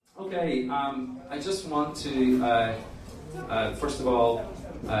Okay, I just want to, first of all,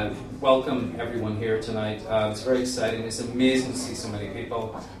 welcome everyone here tonight. It's very exciting. It's amazing to see so many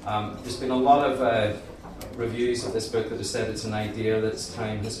people. There's been a lot of reviews of this book that have said it's an idea that its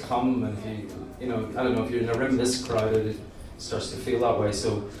time has come, and if you know, I don't know, if you're in a room this crowded, it starts to feel that way.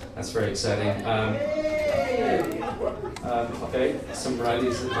 So that's very exciting. Okay, some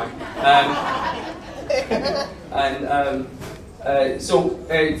rowdies at the back. So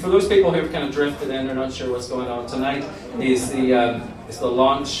for those people who've kind of drifted in or not sure what's going on tonight, is the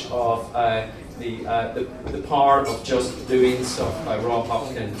launch of the Power of Just Doing Stuff by Rob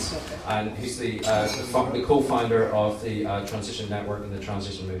Hopkins, and he's the co-founder of the Transition Network and the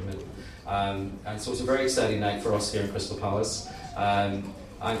Transition Movement. And so it's a very exciting night for us here in Crystal Palace.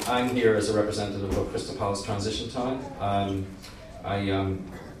 I'm here as a representative of Crystal Palace Transition Town.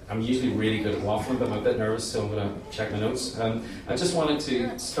 I'm usually really good at waffling, but I'm a bit nervous, so I'm going to check my notes. I just wanted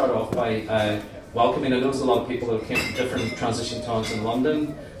to start off by welcoming. I know there's a lot of people that came from different transition towns in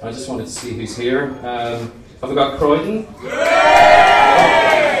London. I just wanted to see who's here. Have we got Croydon?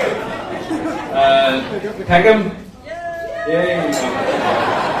 Peckham? Yay!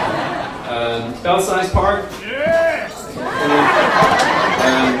 Belsize Park?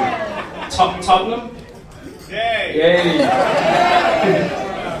 Tottenham? Yay!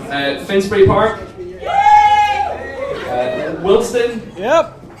 Finsbury Park? Wilston?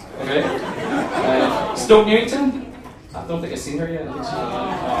 Yep. Okay. Stoke Newington? I don't think I've seen her yet. Oh,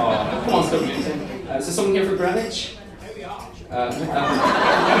 come on, Stoke Newington. Is there someone here for Greenwich?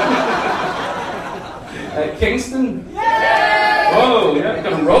 Kingston? Whoa, yeah,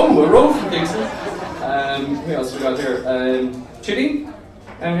 got a row from Kingston. Who else we got here? Tooting?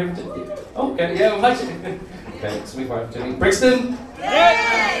 Okay, yeah, well, actually. Okay, so we got Tooting. Brixton?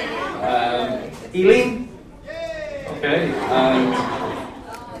 Ealing? Okay.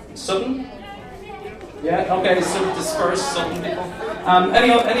 Sutton? Yeah, okay, so dispersed Sutton people.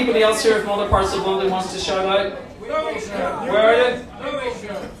 Anybody else here from other parts of London wants to shout out? Where are you?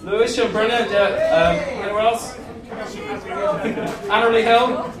 Lewisham, brilliant, yeah. Anywhere else? Annerley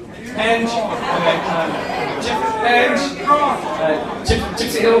Hill? Henge? Okay. Henge?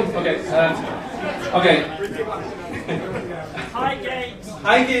 Gypsy Hill? Okay. Okay.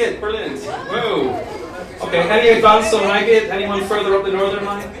 Highgate, brilliant. Whoa. Okay, any advance on Highgate? Anyone further up the northern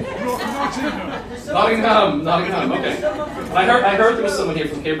line? Nottingham, okay. I heard there was someone here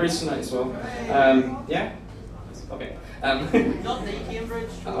from Cambridge tonight as well. Yeah? Okay. Not the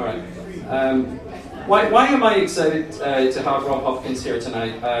Cambridge. Alright. Why am I excited to have Rob Hopkins here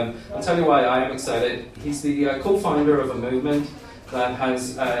tonight? I'll tell you why I am excited. He's the co-founder of a movement that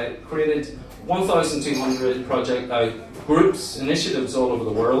has created 1,200 project groups, initiatives all over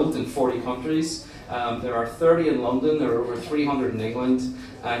the world in 40 countries. There are 30 in London, there are over 300 in England,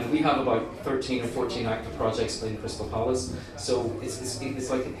 and we have about 13 or 14 active projects in Crystal Palace. So it's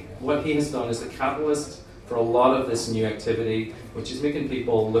like what he has done is the catalyst for a lot of this new activity, which is making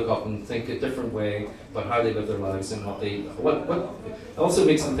people look up and think a different way about how they live their lives and what also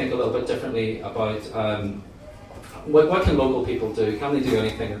makes them think a little bit differently about what can local people do? Can they do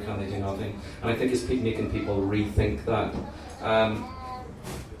anything or can they do nothing? And I think it's making people rethink that.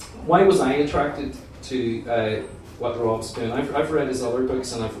 Why was I attracted to what Rob's doing? I've read his other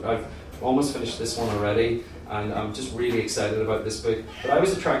books and I've almost finished this one already, and I'm just really excited about this book. But I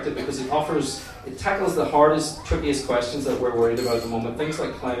was attracted because it tackles the hardest, trickiest questions that we're worried about at the moment. Things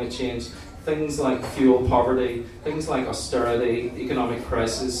like climate change, things like fuel poverty, things like austerity, economic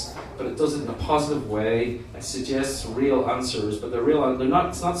crisis, but it does it in a positive way. It suggests real answers, but they're not.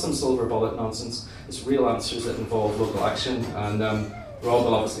 It's not some silver bullet nonsense. It's real answers that involve local action, and Rob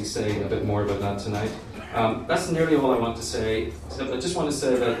will obviously say a bit more about that tonight. That's nearly all I want to say. I just want to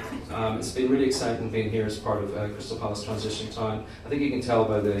say that it's been really exciting being here as part of Crystal Palace Transition Town. I think you can tell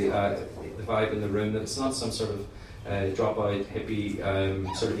by the vibe in the room that it's not some sort of dropout hippie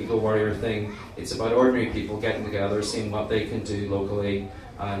sort of eco-warrior thing. It's about ordinary people getting together, seeing what they can do locally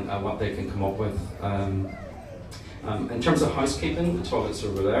and what they can come up with. In terms of housekeeping, the toilets are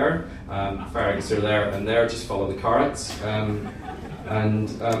over there, fire exits are there and there, just follow the carrots. I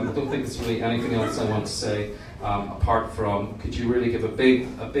don't think there's really anything else I want to say apart from, could you really give a big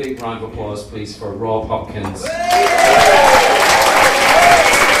round of applause please for Rob Hopkins.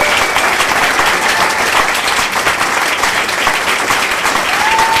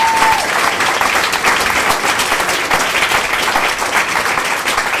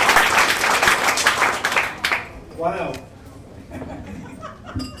 Wow.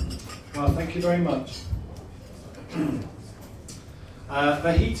 Well, thank you very much.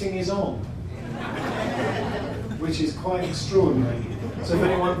 The heating is on, which is quite extraordinary. So if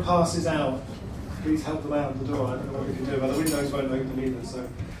anyone passes out, please help them out the door. I don't know what we can do, but the windows won't open either. So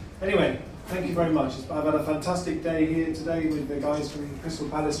anyway, thank you very much. I've had a fantastic day here today with the guys from Crystal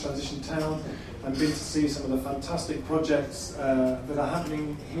Palace Transition Town. I've been to see some of the fantastic projects that are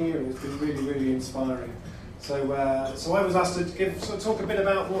happening here. It's been really, really inspiring. So I was asked to talk a bit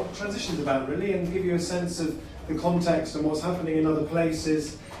about what Transition's about, really, and give you a sense of the context and what's happening in other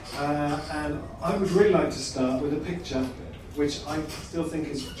places. And I would really like to start with a picture which I still think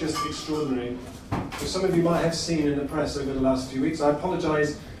is just extraordinary. Which some of you might have seen in the press over the last few weeks. I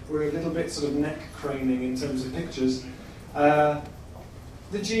apologise, we're a little bit sort of neck craning in terms of pictures. The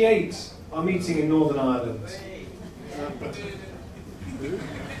G8 are meeting in Northern Ireland.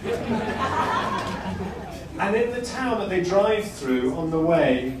 And in the town that they drive through on the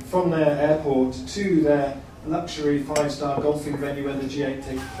way from their airport to their luxury 5-star golfing venue where the G8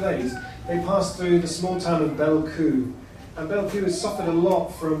 takes place, they pass through the small town of Belcoo. And Belcoo has suffered a lot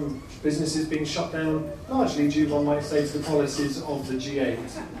from businesses being shut down, largely due, one might say, to the policies of the G8.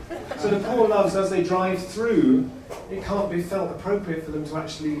 So the poor loves, as they drive through, it can't be felt appropriate for them to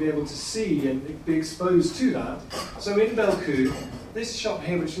actually be able to see and be exposed to that. So in Belcoo, this shop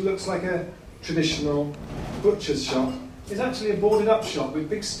here, which looks like a traditional butcher's shop, is actually a boarded up shop with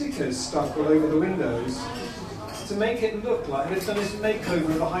big stickers stuck all over the windows to make it look like they've done this makeover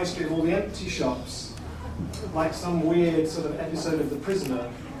of the high street of all the empty shops, like some weird sort of episode of The Prisoner.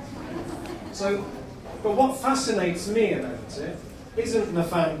 So, but what fascinates me about it isn't the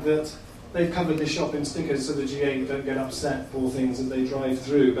fact that they've covered this shop in stickers so the G8 don't get upset, poor things, as they drive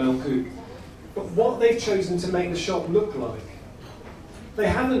through Belcoo, but what they've chosen to make the shop look like. They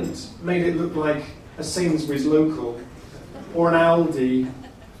haven't made it look like a Sainsbury's local, or an Aldi,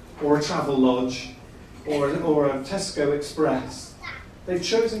 or a Travelodge, or a Tesco Express. They've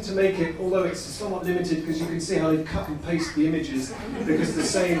chosen to make it, although it's somewhat limited because you can see how they've cut and pasted the images because the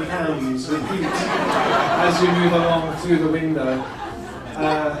same hands repeat as you move along through the window.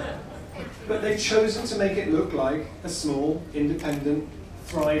 But they've chosen to make it look like a small, independent,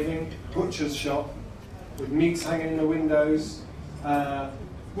 thriving butcher's shop with meats hanging in the windows,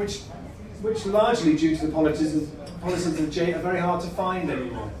 which largely due to the policies of the G8 are very hard to find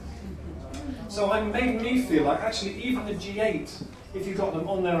anymore. So it made me feel like actually even the G8, if you got them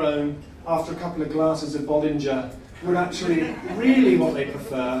on their own after a couple of glasses of Bollinger, would actually, really what they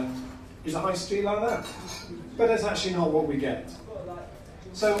prefer is a high street like that. But that's actually not what we get.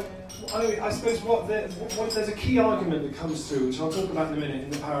 So I suppose there's a key argument that comes through, which I'll talk about in a minute, in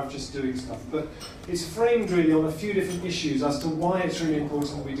the power of just doing stuff. But it's framed really on a few different issues as to why it's really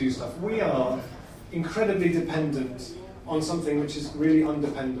important that we do stuff. We are incredibly dependent on something which is really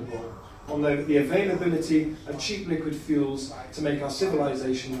undependable, on the availability of cheap liquid fuels to make our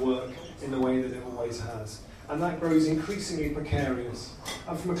civilization work in the way that it always has. And that grows increasingly precarious.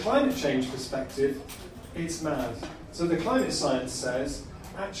 And from a climate change perspective, it's mad. So the climate science says,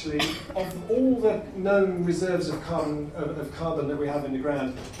 actually, of all the known reserves of carbon that we have in the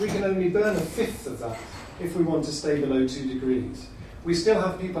ground, we can only burn 1/5 of that if we want to stay below 2 degrees. We still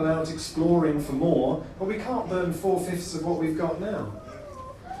have people out exploring for more, but we can't burn 4/5 of what we've got now.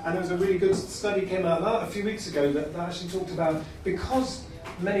 And there was a really good study came out a few weeks ago that actually talked about, because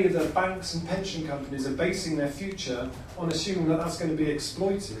many of the banks and pension companies are basing their future on assuming that that's going to be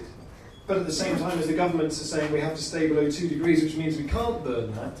exploited, but at the same time as the governments are saying we have to stay below 2 degrees, which means we can't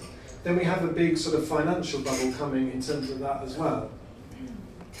burn that, then we have a big sort of financial bubble coming in terms of that as well.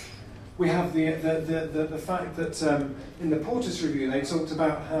 We have the fact that in the Portus Review they talked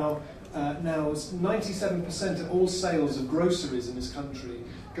about how now 97% of all sales of groceries in this country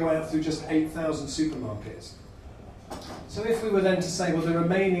go out through just 8,000 supermarkets. So if we were then to say, well, the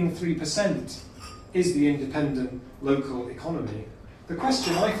remaining 3% is the independent local economy, the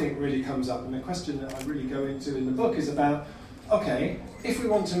question I think really comes up, and the question that I really go into in the book, is about, okay, if we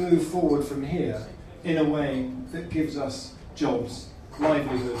want to move forward from here in a way that gives us jobs,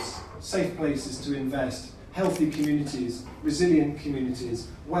 livelihoods, safe places to invest, healthy communities, resilient communities,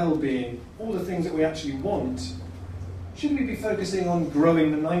 well-being, all the things that we actually want, should we be focusing on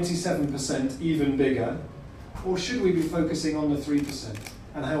growing the 97% even bigger, or should we be focusing on the 3%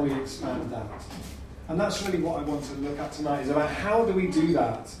 and how we expand that? And that's really what I want to look at tonight, is about how do we do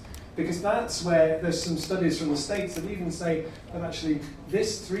that? Because that's where there's some studies from the States that even say that actually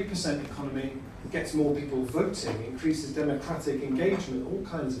this 3% economy gets more people voting, increases democratic engagement, all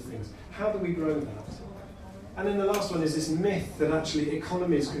kinds of things. How do we grow that? And then the last one is this myth that actually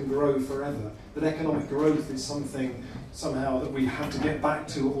economies can grow forever, that economic growth is something somehow that we have to get back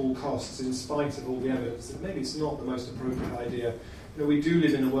to at all costs in spite of all the evidence that maybe it's not the most appropriate idea. You know, we do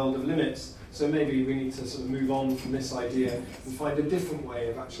live in a world of limits, So maybe we need to sort of move on from this idea and find a different way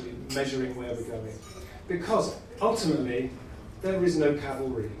of actually measuring where we're going. Because ultimately, there is no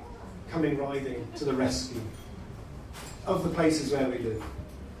cavalry coming riding to the rescue of the places where we live,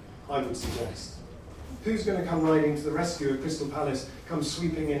 I would suggest. Who's going to come riding to the rescue of Crystal Palace, come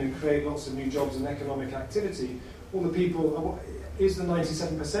sweeping in and create lots of new jobs and economic activity? All the people, is the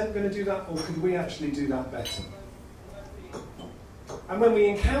 97% going to do that, or could we actually do that better? And when we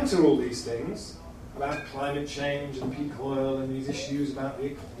encounter all these things, about climate change and peak oil and these issues about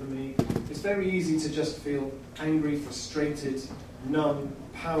the economy, it's very easy to just feel angry, frustrated, numb,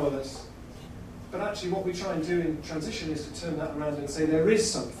 powerless. But actually what we try and do in transition is to turn that around and say there is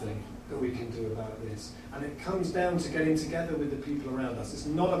something that we can do about this. And it comes down to getting together with the people around us. It's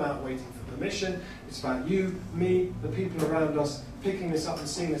not about waiting for permission, it's about you, me, the people around us, picking this up and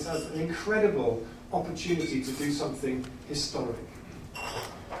seeing this as an incredible opportunity to do something historic.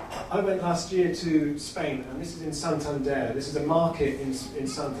 I went last year to Spain, and this is in Santander. This is a market in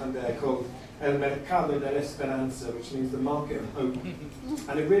Santander called El Mercado de la Esperanza, which means the market of hope.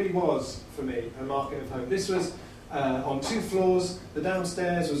 And it really was, for me, a market of hope. This was on 2 floors. The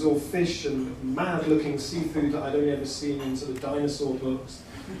downstairs was all fish and mad-looking seafood that I'd only ever seen in sort of dinosaur books.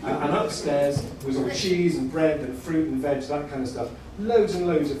 And upstairs was all cheese and bread and fruit and veg, that kind of stuff. Loads and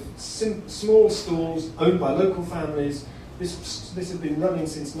loads of small stalls owned by local families. This had been running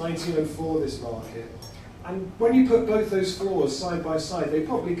since 1904, this market. And when you put both those floors side by side, they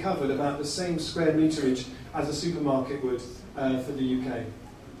probably covered about the same square meterage as a supermarket would for the UK.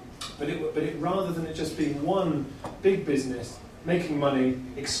 But it, rather than it just being one big business, making money,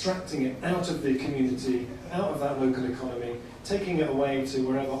 extracting it out of the community, out of that local economy, taking it away to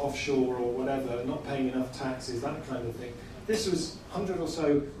wherever offshore or whatever, not paying enough taxes, that kind of thing. This was 100 or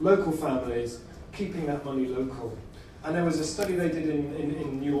so local families keeping that money local. And there was a study they did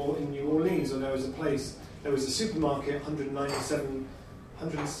in New Orleans, where there was a supermarket,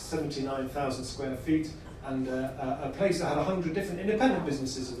 179,000 square feet, and a place that had 100 different independent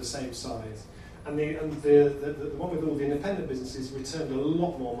businesses of the same size. And the one with all the independent businesses returned a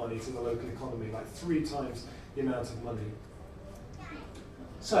lot more money to the local economy, like 3 times the amount of money.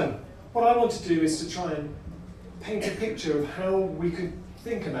 So, what I want to do is to try and paint a picture of how we could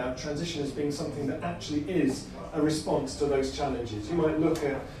think about transition as being something that actually is a response to those challenges. You might look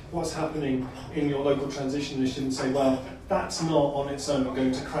at what's happening in your local transition initiative and say, well, that's not on its own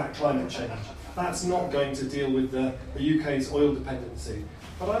going to crack climate change. That's not going to deal with the UK's oil dependency.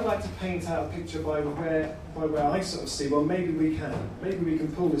 But I'd like to paint out a picture by where I sort of see, well, maybe we can. Maybe we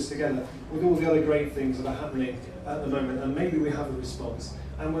can pull this together with all the other great things that are happening at the moment, and maybe we have a response.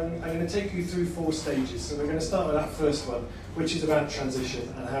 And I'm going to take you through 4 stages. So we're going to start with that first one, which is about transition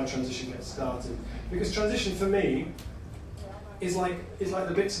and how transition gets started. Because transition, for me, is like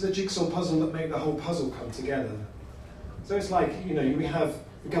the bits of the jigsaw puzzle that make the whole puzzle come together. So it's like, we have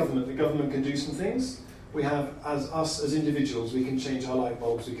the government can do some things. We have, us as individuals, we can change our light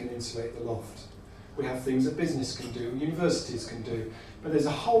bulbs, we can insulate the loft. We have things that business can do, universities can do. But there's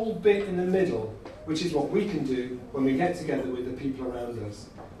a whole bit in the middle, which is what we can do when we get together with the people around us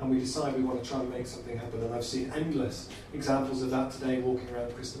and we decide we want to try and make something happen. And I've seen endless examples of that today walking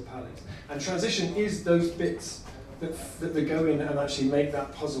around Crystal Palace. And transition is those bits that go in and actually make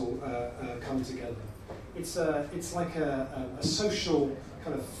that puzzle come together. It's like a social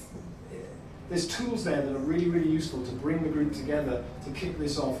kind of... There's tools there that are really, really useful to bring the group together, to kick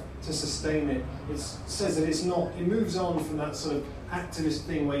this off, to sustain it. It says that it moves on from that sort of activist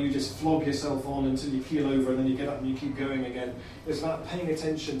thing where you just flog yourself on until you keel over and then you get up and you keep going again. It's about paying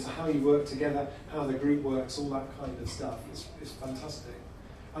attention to how you work together, how the group works, all that kind of stuff. It's fantastic.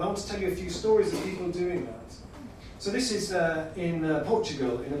 And I want to tell you a few stories of people doing that. So this is in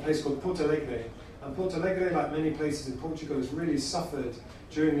Portugal, in a place called Porto Alegre. And Porto Alegre, like many places in Portugal, has really suffered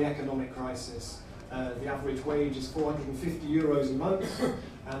during the economic crisis. The average wage is 450 euros a month,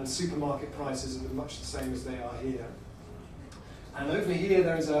 and supermarket prices are much the same as they are here. And over here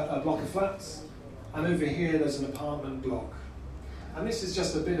there is a block of flats, and over here there's an apartment block. And this is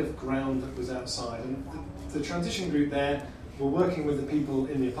just a bit of ground that was outside. And the transition group there were working with the people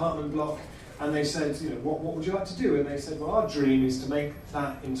in the apartment block, and they said, what would you like to do? And they said, well, our dream is to make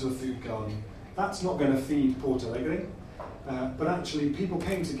that into a food garden. That's not going to feed Porto Alegre, but actually people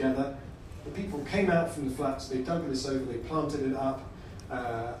came together, the people came out from the flats, they dug this over, they planted it up,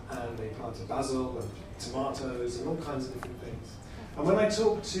 and they planted basil and tomatoes and all kinds of different things. And when I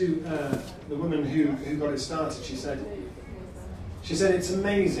talked to the woman who got it started, she said, it's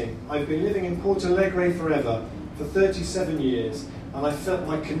amazing. I've been living in Porto Alegre forever, for 37 years, and I felt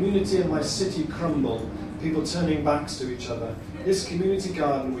my community and my city crumble people turning backs to each other. This community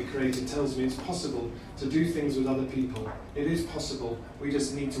garden we created tells me it's possible to do things with other people. It is possible, we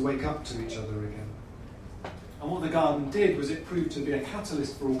just need to wake up to each other again. And what the garden did was it proved to be a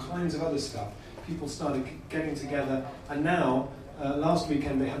catalyst for all kinds of other stuff. People started getting together, and now, last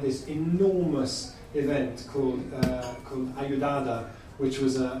weekend they had this enormous event called Ayudada, which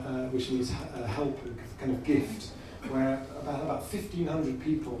means help, kind of gift, where about 1,500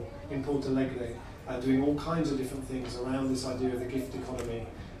 people in Porto Alegre are doing all kinds of different things around this idea of the gift economy,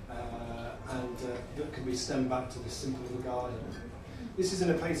 and that can be stemmed back to this simple little garden. This is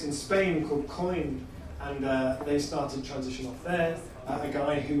in a place in Spain called Coin, and they started transition off there. A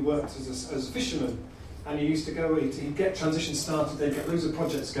guy who worked as a fisherman, and he used to go, he'd get transition started, they'd get loads of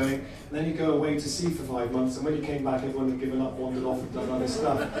projects going, and then he'd go away to sea for 5 months, and when he came back everyone had given up, wandered off and done other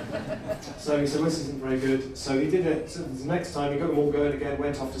stuff. So he said, well, this isn't very good. So he did it, so the next time he got them all going again,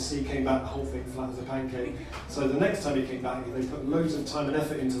 went off to sea, came back, the whole thing flat as a pancake. So the next time he came back, they put loads of time and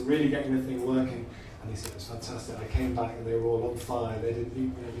effort into really getting the thing working. And he said, it was fantastic. I came back and they were all on fire. They didn't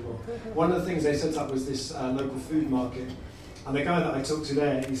need me anymore. One of the things they set up was this local food market. And the guy that I talked to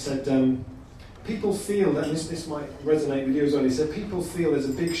there, he said, people feel that, this might resonate with you as well, he said, people feel there's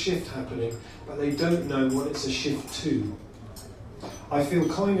a big shift happening, but they don't know what it's a shift to. I feel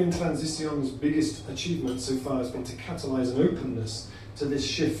Coin in Transición's biggest achievement so far has been to catalyse an openness to this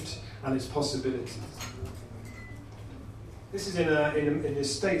shift and its possibilities. This is in the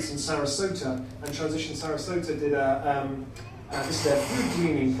States in Sarasota, and Transition Sarasota did this is their food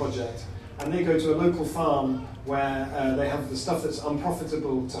gleaning project, and they go to a local farm where they have the stuff that's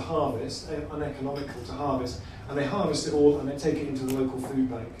unprofitable to harvest, uneconomical to harvest, and they harvest it all and they take it into the local food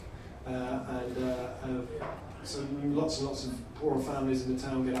bank. So lots and lots of poorer families in the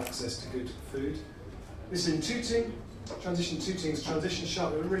town get access to good food. This is in Tooting, Transition Tooting's Transition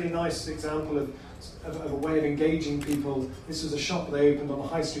Shop, a really nice example of a way of engaging people. This was a shop they opened on the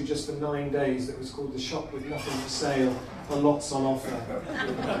high street just for 9 days that was called The Shop With Nothing for Sale, for lots on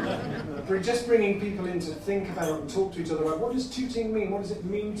offer. Just bringing people in to think about and talk to each other about what does Tooting mean? What does it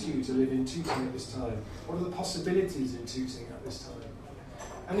mean to you to live in Tooting at this time? What are the possibilities in Tooting at this time?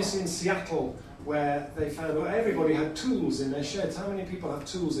 And this is in Seattle, where they found that everybody had tools in their sheds. How many people have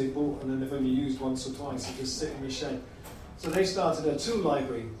tools they bought and then they've only used once or twice and just sit in the shed? So they started a tool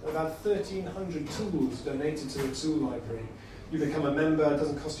library. About 1,300 tools donated to a tool library. You become a member, it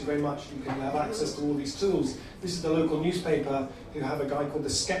doesn't cost you very much, you can have access to all these tools. This is the local newspaper who have a guy called the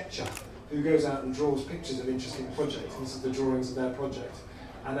Sketcher, who goes out and draws pictures of interesting projects. This is the drawings of their project.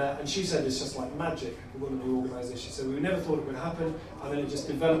 And she said it's just like magic, the woman who organised this. She said, we never thought it would happen, and then it just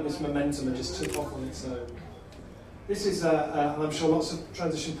developed this momentum and just took off on its own. This is, and I'm sure lots of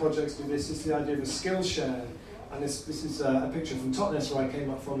transition projects do this, it's the idea of a skill share. And this is a picture from Totnes where I came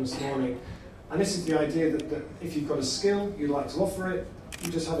up from this morning. And this is the idea that if you've got a skill, you'd like to offer it,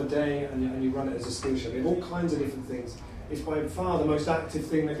 you just have a day and you run it as a skill share. We have all kinds of different things. It's by far the most active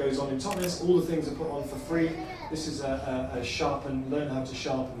thing that goes on in Totnes. All the things are put on for free. This is a learn how to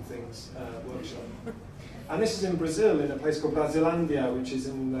sharpen things workshop. And this is in Brazil, in a place called Brasilândia, which is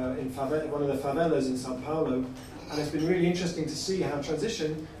in one of the favelas in Sao Paulo. And it's been really interesting to see how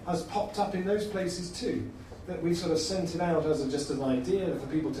transition has popped up in those places too. That we've sort of sent it out as just an idea for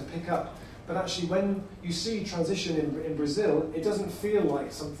people to pick up. But actually when you see transition in Brazil, it doesn't feel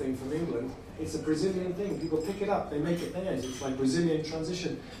like something from England. It's a Brazilian thing. People pick it up, they make it theirs. It's like Brazilian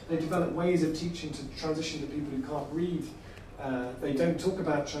transition. They develop ways of teaching to transition to people who can't read. They don't talk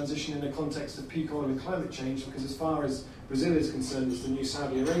about transition in the context of peak oil and climate change, because as far as Brazil is concerned, it's the new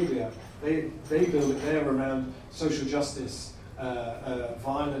Saudi Arabia. They build it there around social justice,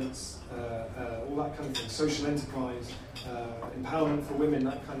 violence, all that kind of thing, social enterprise, empowerment for women,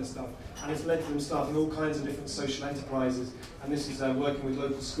 that kind of stuff. And it's led to them starting all kinds of different social enterprises. And this is working with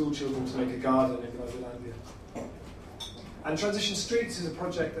local school children to make a garden in Brasilândia. And Transition Streets is a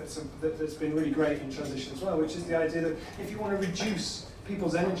project that's been really great in transition as well, which is the idea that if you want to reduce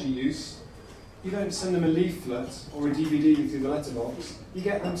people's energy use, you don't send them a leaflet or a DVD through the letterbox, you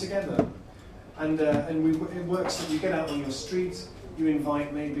get them together. And it works that you get out on your street, you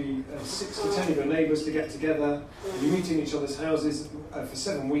invite maybe 6 to 10 of your neighbours to get together, and you meet in each other's houses for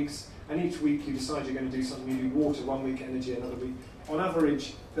 7 weeks, and each week you decide you're going to do something. You do water 1 week, energy another week. On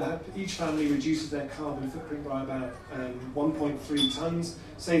average, each family reduces their carbon footprint by about 1.3 tonnes,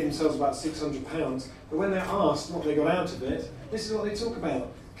 save themselves about £600. But when they're asked what they got out of it, this is what they talk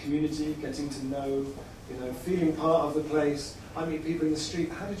about. Community, getting to know, feeling part of the place. I meet people in the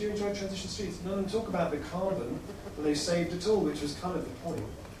street, how did you enjoy Transition Streets? None of them talk about the carbon that they saved at all, which was kind of the point.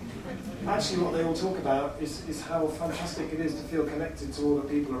 Actually, what they all talk about is how fantastic it is to feel connected to all the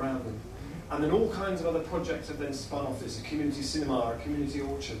people around them. And then all kinds of other projects have then spun off this, a community cinema, a community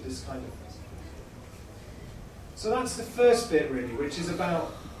orchard, this kind of thing. So that's the first bit really, which is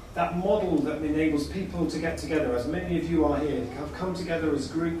about that model that enables people to get together, as many of you are here, have come together as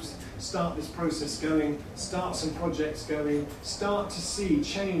groups, start this process going, start some projects going, start to see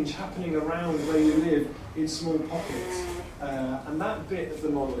change happening around where you live in small pockets. And that bit of the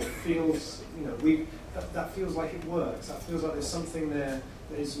model, it feels, that feels like it works. That feels like there's something there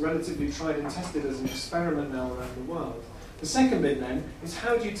that is relatively tried and tested as an experiment now around the world. The second bit then is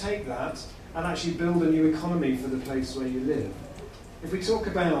how do you take that and actually build a new economy for the place where you live? If we talk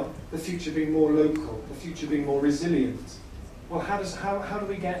about the future being more local, the future being more resilient, well, how do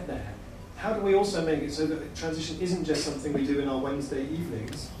we get there? How do we also make it so that transition isn't just something we do in our Wednesday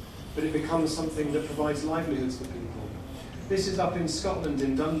evenings, but it becomes something that provides livelihoods for people? This is up in Scotland,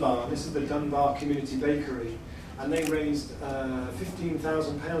 in Dunbar. This is the Dunbar Community Bakery. And they raised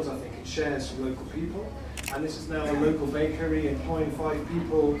 £15,000, I think, in shares from local people. And this is now a local bakery employing 5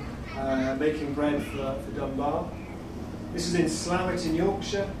 people making bread for Dunbar. This is in Slowett in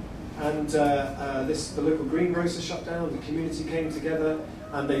Yorkshire, and the local greengrocer shut down. The community came together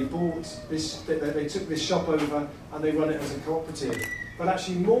and they bought this. They took this shop over and they run it as a cooperative. But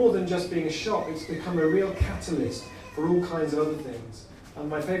actually, more than just being a shop, it's become a real catalyst for all kinds of other things. And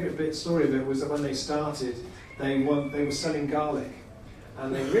my favourite story of it was that when they started, they were selling garlic,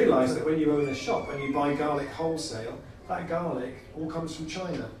 and they realised that when you own a shop and you buy garlic wholesale, that garlic all comes from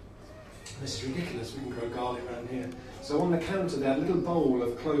China. This is ridiculous, we can grow garlic around here. So on the counter they had a little bowl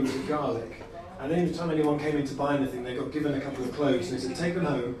of cloves of garlic, and any time anyone came in to buy anything, they got given a couple of cloves, and they said, take them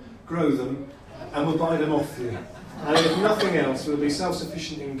home, grow them, and we'll buy them off you. And if nothing else, we'll be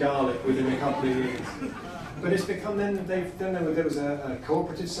self-sufficient in garlic within a couple of years. But it's become, there was a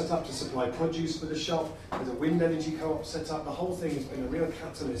cooperative set up to supply produce for the shop, there's a wind energy co-op set up, the whole thing has been a real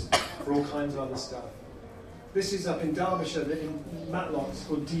catalyst for all kinds of other stuff. This is up in Derbyshire, in Matlock, it's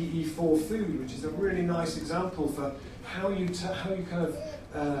called DE4 Food, which is a really nice example for how you kind of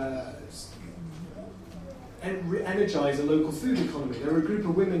energise a local food economy. There were a group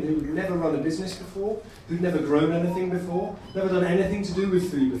of women who had never run a business before, who'd never grown anything before, never done anything to do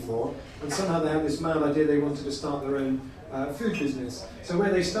with food before, and somehow they had this mad idea they wanted to start their own food business. So where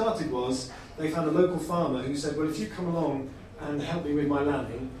they started was, they found a local farmer who said, well, if you come along and help me with my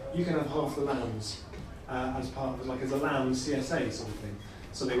lambing, you can have half the lambs. As part of, like, as a lamb CSA sort of thing.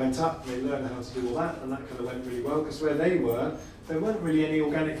 So they went up, they learned how to do all that, and that kind of went really well, because where they were, there weren't really any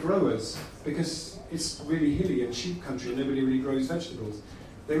organic growers, because it's really hilly and sheep country, and nobody really grows vegetables.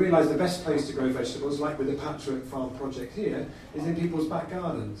 They realised the best place to grow vegetables, like with the Patchwork Farm project here, is in people's back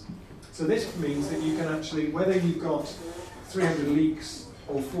gardens. So this means that you can actually, whether you've got 300 leeks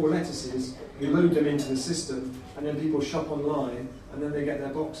or 4 lettuces, you load them into the system, and then people shop online, and then they get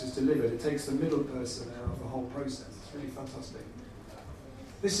their boxes delivered. It takes the middle person out of the whole process. It's really fantastic.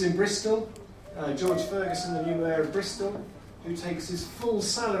 This is in Bristol. George Ferguson, the new mayor of Bristol, who takes his full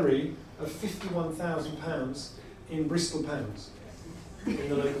salary of £51,000 in Bristol pounds, in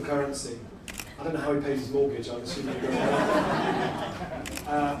the local currency. I don't know how he pays his mortgage, I'm assuming he does.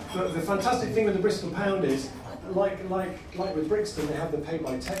 But the fantastic thing with the Bristol pound is, like with Brixton, they have the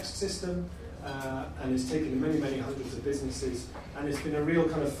pay-by-text system, and it's taken many, many hundreds of businesses, and it's been a real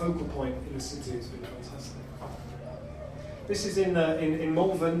kind of focal point in the city. It's been fantastic. This is in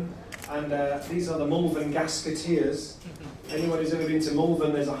Malvern, and these are the Malvern Gasketeers. Anyone who's ever been to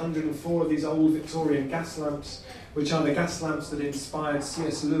Malvern, there's 104 of these old Victorian gas lamps, which are the gas lamps that inspired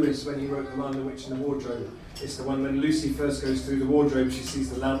C.S. Lewis when he wrote The Lion, the Witch and the Wardrobe. It's the one when Lucy first goes through the wardrobe, she sees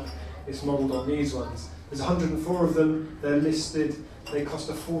the lamp. It's modelled on these ones. There's 104 of them, they're listed, they cost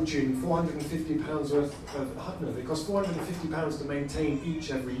a fortune, £450 worth of, no, they cost £450 to maintain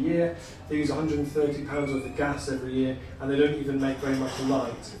each every year, they use £130 worth of gas every year, and they don't even make very much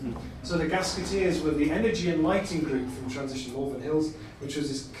light. So the Gasketeers were the energy and lighting group from Transition Malvern Hills, which was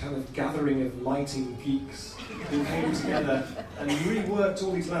this kind of gathering of lighting geeks who came together and reworked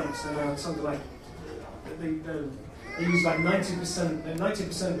all these lamps, and something like, they use like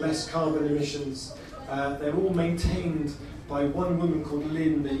 90% less carbon emissions. They're all maintained by one woman called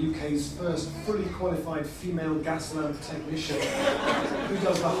Lynn, the UK's first fully qualified female gas lamp technician, who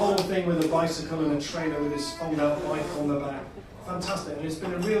does the whole thing with a bicycle and a trailer with his fold-out bike on the back. Fantastic, and it's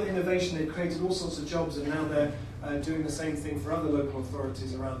been a real innovation. They've created all sorts of jobs, and now they're doing the same thing for other local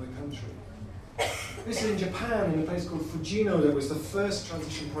authorities around the country. This is in Japan, in a place called Fujino, that was the first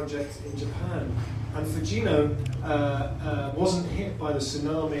transition project in Japan. And Fujino wasn't hit by the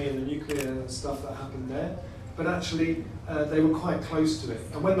tsunami and the nuclear stuff that happened there, but actually they were quite close to it.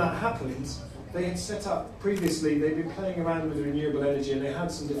 And when that happened, they had set up previously, they'd been playing around with renewable energy and they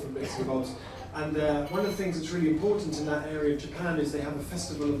had some different bits and bobs. And one of the things that's really important in that area of Japan is they have a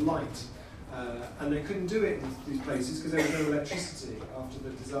festival of light. And they couldn't do it in these places because there was no electricity after the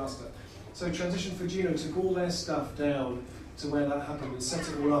disaster. So Transition Fujino took all their stuff down to where that happened and set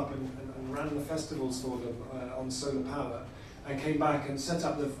it all up and ran the festivals for them on solar power, and came back and set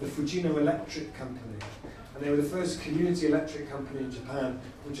up the Fujino Electric Company. And they were the first community electric company in Japan,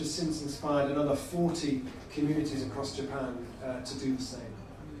 which has since inspired another 40 communities across Japan to do the same.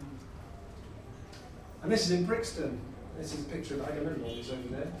 And this is in Brixton. This is a picture of Agamemnon who's over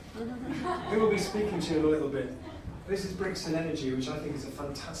there. Who will be speaking to you in a little bit. This is Brixton Energy, which I think is a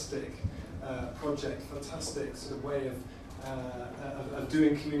fantastic project, fantastic sort of way of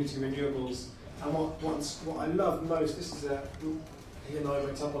doing community renewables. And what I love most, this is he and I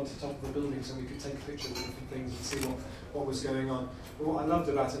went up onto the top of the building so we could take a picture of different things and see what was going on. But what I loved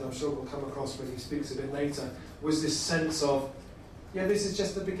about it, and I'm sure we'll come across when he speaks a bit later, was this sense of, yeah, this is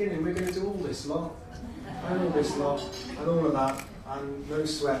just the beginning, we're going to do all this lot, and all this lot, and all of that, and no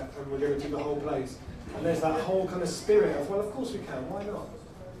sweat, and we're going to do the whole place. And there's that whole kind of spirit of, well, of course we can, why not?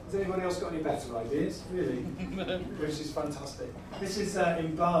 Has anybody else got any better ideas? Really? Which is fantastic. This is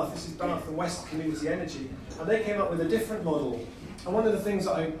in Bath. This is Bath and West Community Energy. And they came up with a different model. And one of the things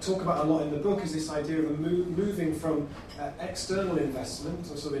that I talk about a lot in the book is this idea of moving from external investment,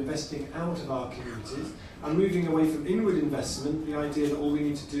 or sort of investing out of our communities, and moving away from inward investment, the idea that all we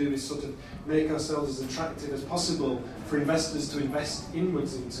need to do is sort of make ourselves as attractive as possible for investors to invest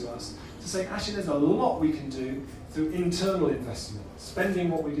inwards into us. To say, actually, there's a lot we can do through internal investment,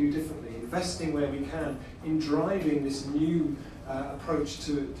 spending what we do differently, investing where we can in driving this new approach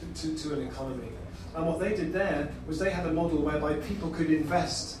to an economy. And what they did there was they had a model whereby people could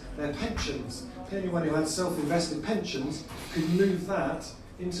invest their pensions. Anyone who had self-invested pensions could move that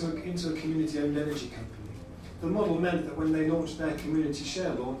into a community-owned energy company. The model meant that when they launched their community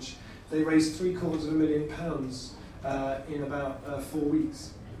share launch, they raised £750,000 in about 4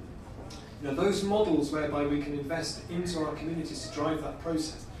 weeks. Now, those models whereby we can invest into our communities to drive that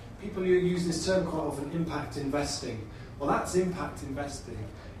process, people who use this term quite often, impact investing. Well, that's impact investing.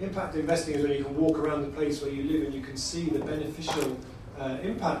 Impact investing is when you can walk around the place where you live and you can see the beneficial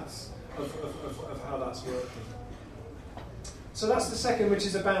impacts of how that's working. So that's the second, which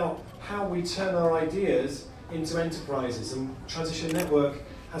is about how we turn our ideas into enterprises. And Transition Network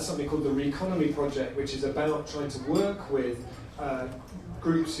has something called the Reconomy Project, which is about trying to work with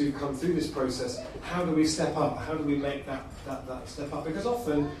groups who've come through this process. How do we step up? How do we make that step up? Because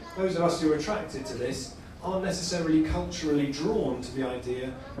often, those of us who are attracted to this aren't necessarily culturally drawn to the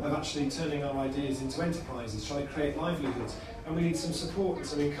idea of actually turning our ideas into enterprises, trying to create livelihoods. And we need some support and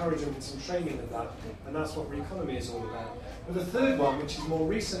some encouragement and some training of that. And that's what Reconomy is all about. But the third one, which is more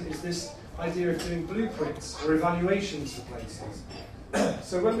recent, is this idea of doing blueprints or evaluations for places.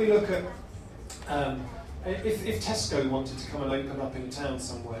 So when we look at if Tesco wanted to come and open up in a town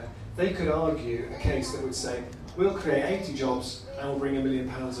somewhere, they could argue a case that would say, we'll create 80 jobs and we'll bring £1 million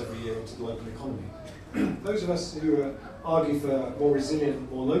every year into the local economy. Those of us who argue for more resilient,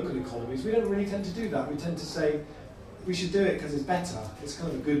 more local economies, we don't really tend to do that. We tend to say, we should do it because it's better. It's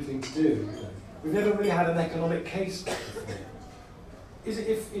kind of a good thing to do. We've never really had an economic case for it before. Is it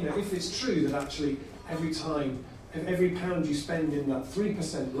if it's true that actually every pound you spend in that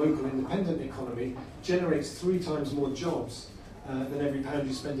 3% local independent economy generates 3 times more jobs than every pound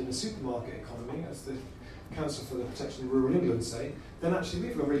you spend in a supermarket economy, as the Council for the Protection of Rural England say, then actually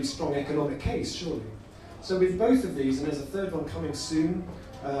we've got a really strong economic case, surely. So with both of these, and there's a third one coming soon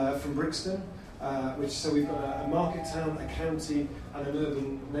from Brixton, so we've got a market town, a county, and an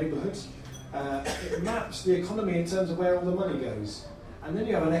urban neighbourhood. It maps the economy in terms of where all the money goes. And then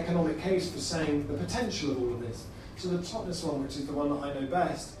you have an economic case for saying the potential of all of this. So the Totnes one, which is the one that I know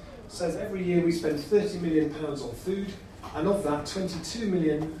best, says every year we spend £30 million on food, and of that, 22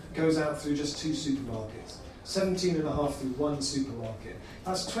 million goes out through just 2 supermarkets, 17.5 through 1 supermarket.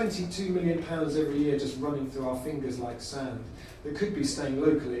 That's £22 million every year just running through our fingers like sand that could be staying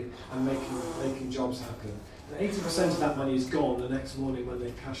locally and making jobs happen. And 80% of that money is gone the next morning when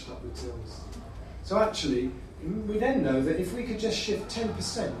they've cashed up the tills. So actually, we then know that if we could just shift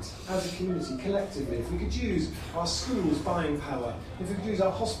 10% as a community collectively, if we could use our schools' buying power, if we could use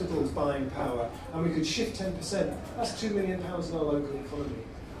our hospitals' buying power, and we could shift 10%, that's £2 million in our local economy.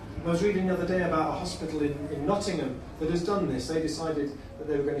 I was reading the other day about a hospital in Nottingham that has done this. They decided that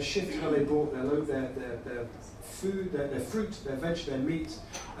they were going to shift how they bought their food, their fruit, their veg, their meat,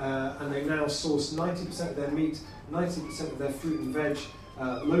 and they now source 90% of their meat, 90% of their fruit and veg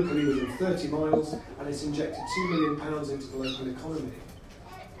locally within 30 miles, and it's injected £2 million into the local economy.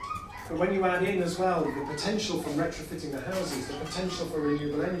 But when you add in as well the potential from retrofitting the houses, the potential for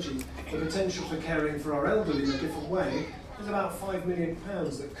renewable energy, the potential for caring for our elderly in a different way, there's about £5 million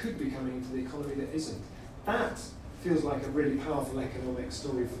that could be coming into the economy that isn't. That feels like a really powerful economic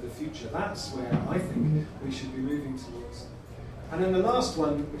story for the future. That's where I think we should be moving towards. And then the last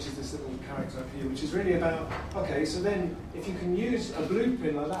one, which is this little character up here, which is really about, okay, so then if you can use a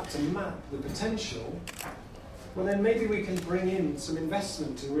blueprint like that to map the potential, well then maybe we can bring in some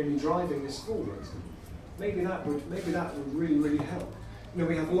investment to really driving this forward. Maybe that would really, really help. You know,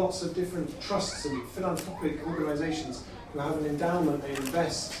 we have lots of different trusts and philanthropic organisations who have an endowment they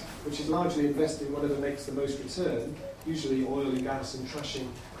invest, which is largely invested in whatever makes the most return, usually oil and gas and trashing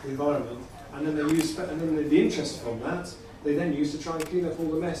the environment, and then the interest from that they then use to try and clean up all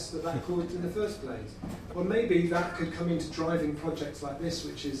the mess that caused in the first place. Well, maybe that could come into driving projects like this,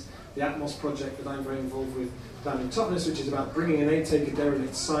 which is the Atmos project that I'm very involved with down in Totnes, which is about bringing an Aidtaker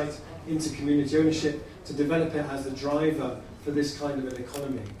derelict site into community ownership to develop it as the driver for this kind of an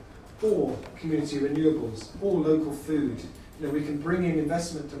economy. Or community renewables, or local food. You know, we can bring in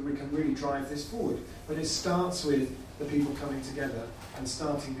investment and we can really drive this forward. But it starts with the people coming together and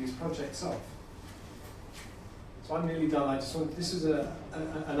starting these projects off. So I'm nearly done. This is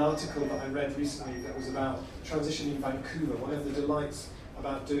an article that I read recently that was about transition in Vancouver. One of the delights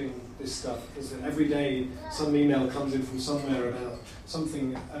about doing this stuff is that every day some email comes in from somewhere about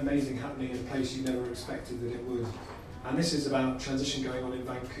something amazing happening in a place you never expected that it would. And this is about transition going on in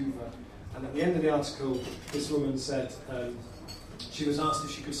Vancouver. And at the end of the article, this woman said, she was asked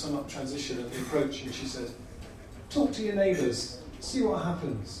if she could sum up transition and the approach, and she said, talk to your neighbours, see what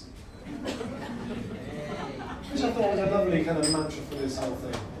happens. Which I thought was a lovely kind of mantra for this whole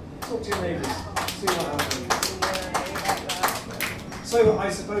thing. Talk to your neighbours, see what happens. So I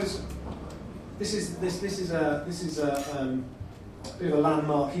suppose this is a bit of a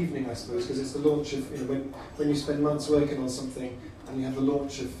landmark evening, I suppose, because it's the launch of, you know, when you spend months working on something and you have the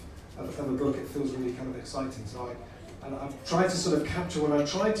launch of a book, it feels really kind of exciting. So I've tried to sort of capture what I've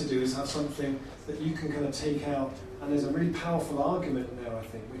tried to do is have something that you can kind of take out, and there's a really powerful argument in there, I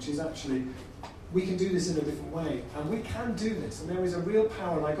think, which is actually we can do this in a different way, and we can do this, and there is a real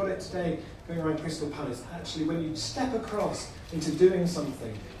power, and I got it today going around Crystal Palace. Actually, when you step across into doing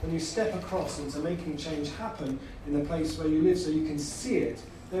something, when you step across into making change happen in the place where you live so you can see it,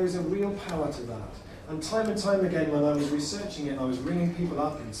 there is a real power to that. And time again, when I was researching it, I was ringing people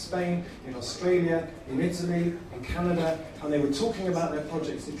up in Spain, in Australia, in Italy, in Canada, and they were talking about their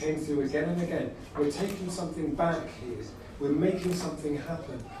projects that came through again and again. We're taking something back here. We're making something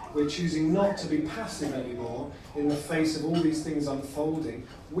happen. We're choosing not to be passive anymore in the face of all these things unfolding.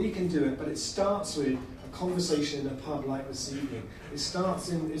 We can do it, but it starts with a conversation in a pub like this evening. It starts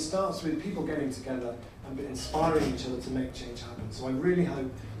with people getting together and inspiring each other to make change happen. So I really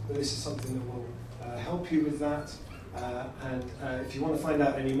hope that this is something that will help you with that. And if you want to find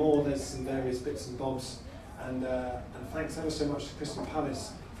out any more, there's some various bits and bobs. And thanks ever so much to Crystal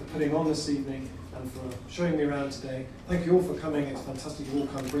Palace for putting on this evening and for showing me around today. Thank you all for coming. It's fantastic. You all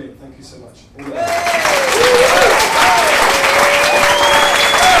come brilliant. Thank you so much.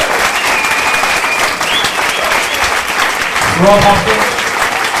 Rob Hopkins.